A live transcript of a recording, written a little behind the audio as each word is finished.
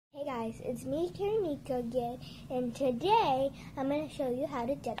guys, it's me, Tanika, again, and today I'm going to show you how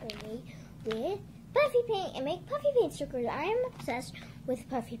to decorate with Puffy paint and make Puffy paint stickers. I am obsessed with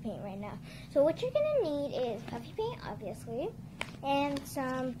Puffy paint right now. So what you're going to need is Puffy paint, obviously, and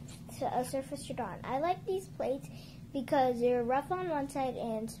a surface to draw on. I like these plates because they're rough on one side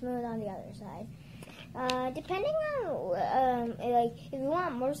and smooth on the other side. Depending on, like, if you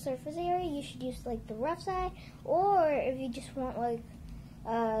want more surface area, you should use, like, the rough side, or if you just want, like,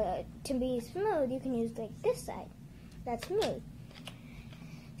 to be smooth, you can use, like, this side. That's smooth.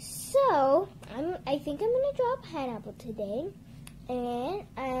 So, I think I'm going to draw a pineapple today,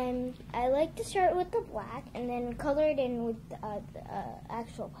 and I like to start with the black, and then color it in with the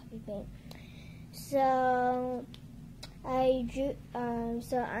actual Puffy paint. So,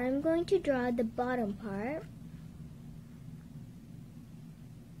 so I'm going to draw the bottom part.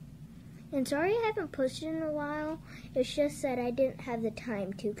 And sorry I haven't posted in a while. It's just that I didn't have the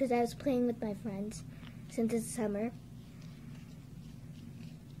time to because I was playing with my friends since it's summer.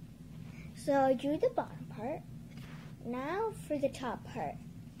 So I drew the bottom part. Now for the top part.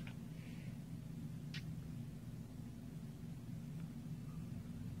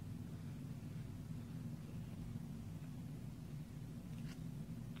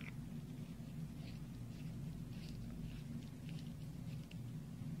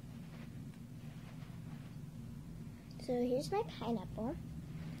 So here's my pineapple.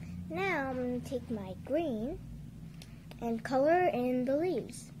 Now I'm going to take my green and color in the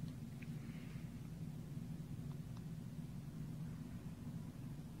leaves.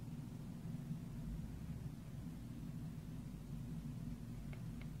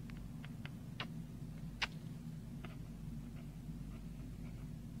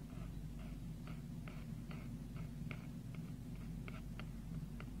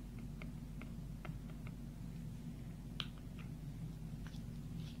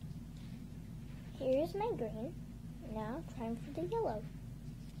 Here's my green. Now time for the yellow.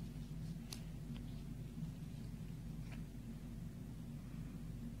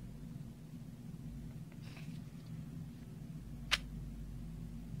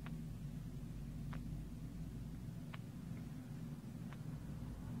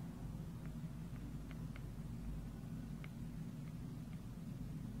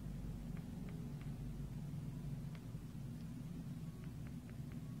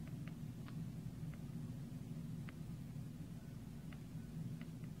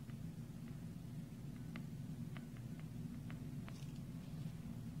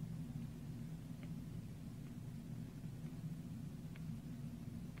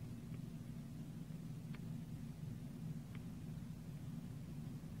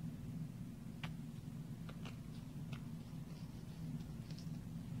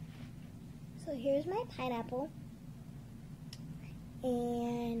 So here's my pineapple,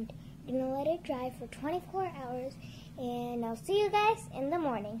 and I'm gonna let it dry for 24 hours, and I'll see you guys in the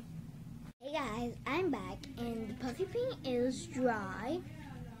morning. Hey guys, I'm back, and the Puffy paint is dry.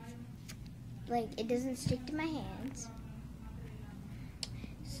 Like, it doesn't stick to my hands.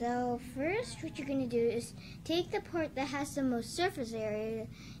 So first, what you're gonna do is take the part that has the most surface area,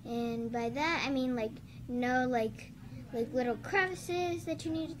 and by that I mean like little crevices that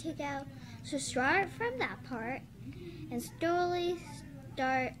you need to take out. So start from that part and slowly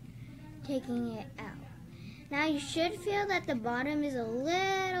start taking it out. Now you should feel that the bottom is a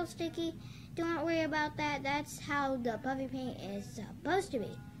little sticky. Don't worry about that. That's how the Puffy paint is supposed to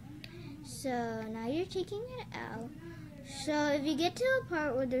be. So now you're taking it out. So if you get to a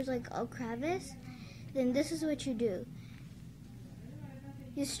part where there's like a crevice, then this is what you do.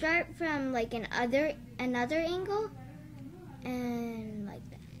 You start from like another angle and like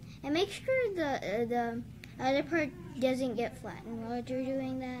that. And make sure the other part doesn't get flattened while you're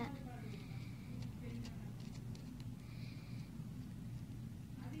doing that.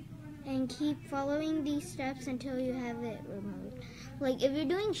 And keep following these steps until you have it removed. Like if you're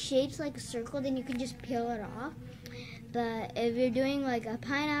doing shapes like a circle, then you can just peel it off. But if you're doing like a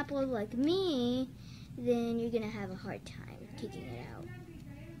pineapple like me, then you're gonna have a hard time taking it out.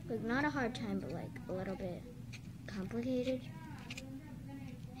 Like not a hard time, but like a little bit complicated.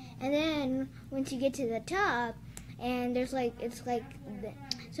 And then once you get to the top, and there's like,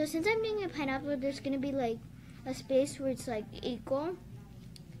 so since I'm doing a pineapple, there's gonna be like a space where it's like equal.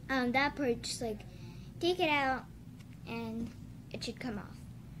 That part, just like take it out, and it should come off.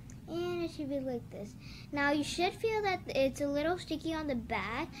 And it should be like this. Now you should feel that it's a little sticky on the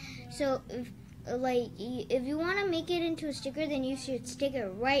back. So if you want to make it into a sticker, then you should stick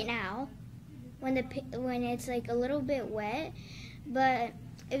it right now when it's like a little bit wet. But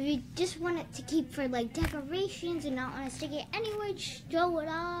if you just want it to keep for like decorations and not want to stick it anywhere, just show it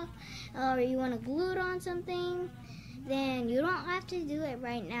off, or you want to glue it on something, then you don't have to do it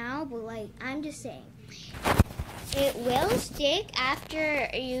right now. But like, I'm just saying, it will stick after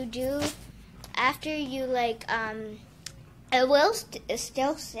you it will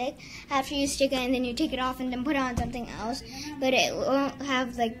still stick after you stick it, and then you take it off and then put it on something else, but it won't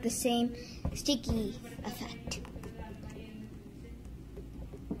have like the same sticky effect.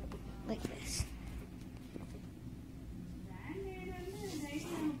 Like this.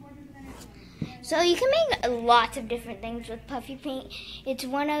 So you can make lots of different things with puffy paint. It's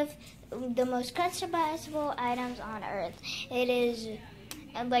one of the most customizable items on earth. It is,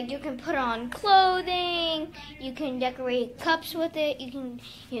 like, you can put on clothing, you can decorate cups with it, you can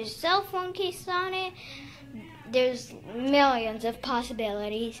use cell phone cases on it. There's millions of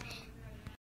possibilities.